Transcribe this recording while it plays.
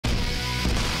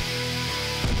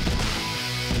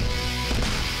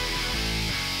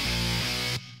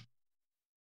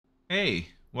Hey,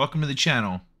 welcome to the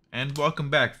channel, and welcome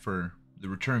back for the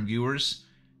return viewers.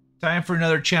 Time for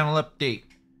another channel update.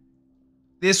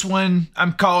 This one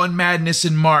I'm calling Madness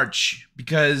in March,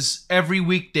 because every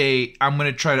weekday I'm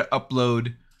going to try to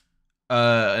upload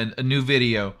a new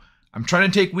video. I'm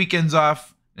trying to take weekends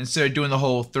off instead of doing the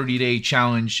whole 30-day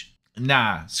challenge.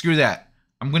 Nah, screw that.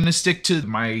 I'm going to stick to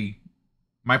my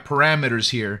parameters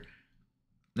here,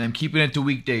 and I'm keeping it to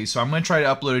weekdays. So I'm going to try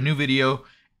to upload a new video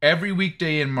every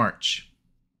weekday in March.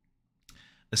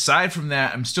 Aside from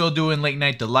that, I'm still doing Late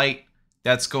Night Delight.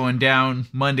 That's going down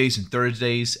Mondays and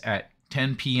Thursdays at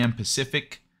 10 p.m.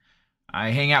 Pacific. I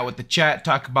hang out with the chat,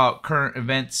 talk about current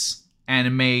events,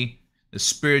 anime, the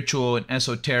spiritual and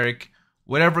esoteric,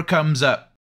 whatever comes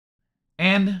up.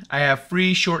 And I have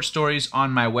free short stories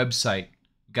on my website.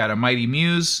 Got A Mighty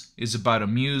Muse, is about a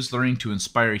muse learning to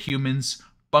inspire humans.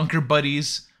 Bunker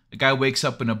Buddies, a guy wakes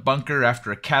up in a bunker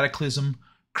after a cataclysm.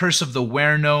 Curse of the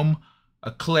Were-Gnome,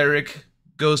 a cleric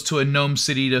goes to a gnome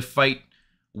city to fight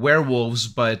werewolves,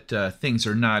 but things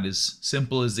are not as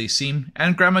simple as they seem.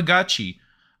 And Gramagotchi,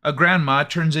 a grandma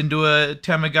turns into a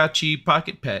Tamagotchi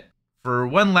pocket pet for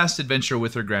one last adventure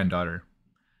with her granddaughter.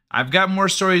 I've got more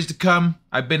stories to come.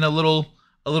 I've been a little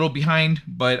behind,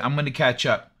 but I'm going to catch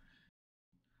up.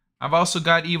 I've also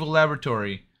got Evil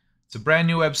Laboratory. It's a brand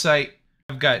new website.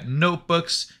 I've got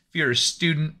notebooks. If you're a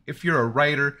student, if you're a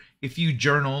writer, if you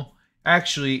journal,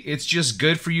 actually, it's just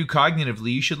good for you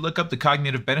cognitively. You should look up the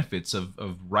cognitive benefits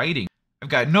of writing. I've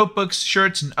got notebooks,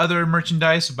 shirts, and other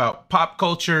merchandise about pop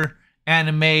culture,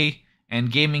 anime,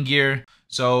 and gaming gear.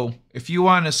 So if you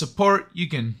want to support, you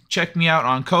can check me out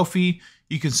on Ko-fi.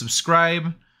 You can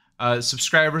subscribe.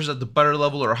 Subscribers at the butter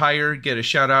level or higher get a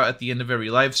shout out at the end of every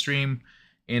live stream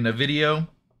in a video.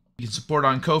 You can support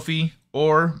on Ko-fi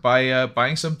or by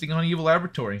buying something on Evil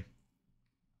Laboratory.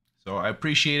 So I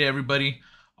appreciate it, everybody.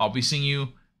 I'll be seeing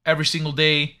you every single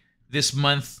day this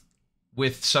month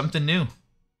with something new. All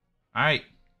right.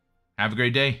 Have a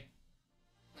great day.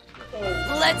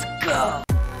 Let's go.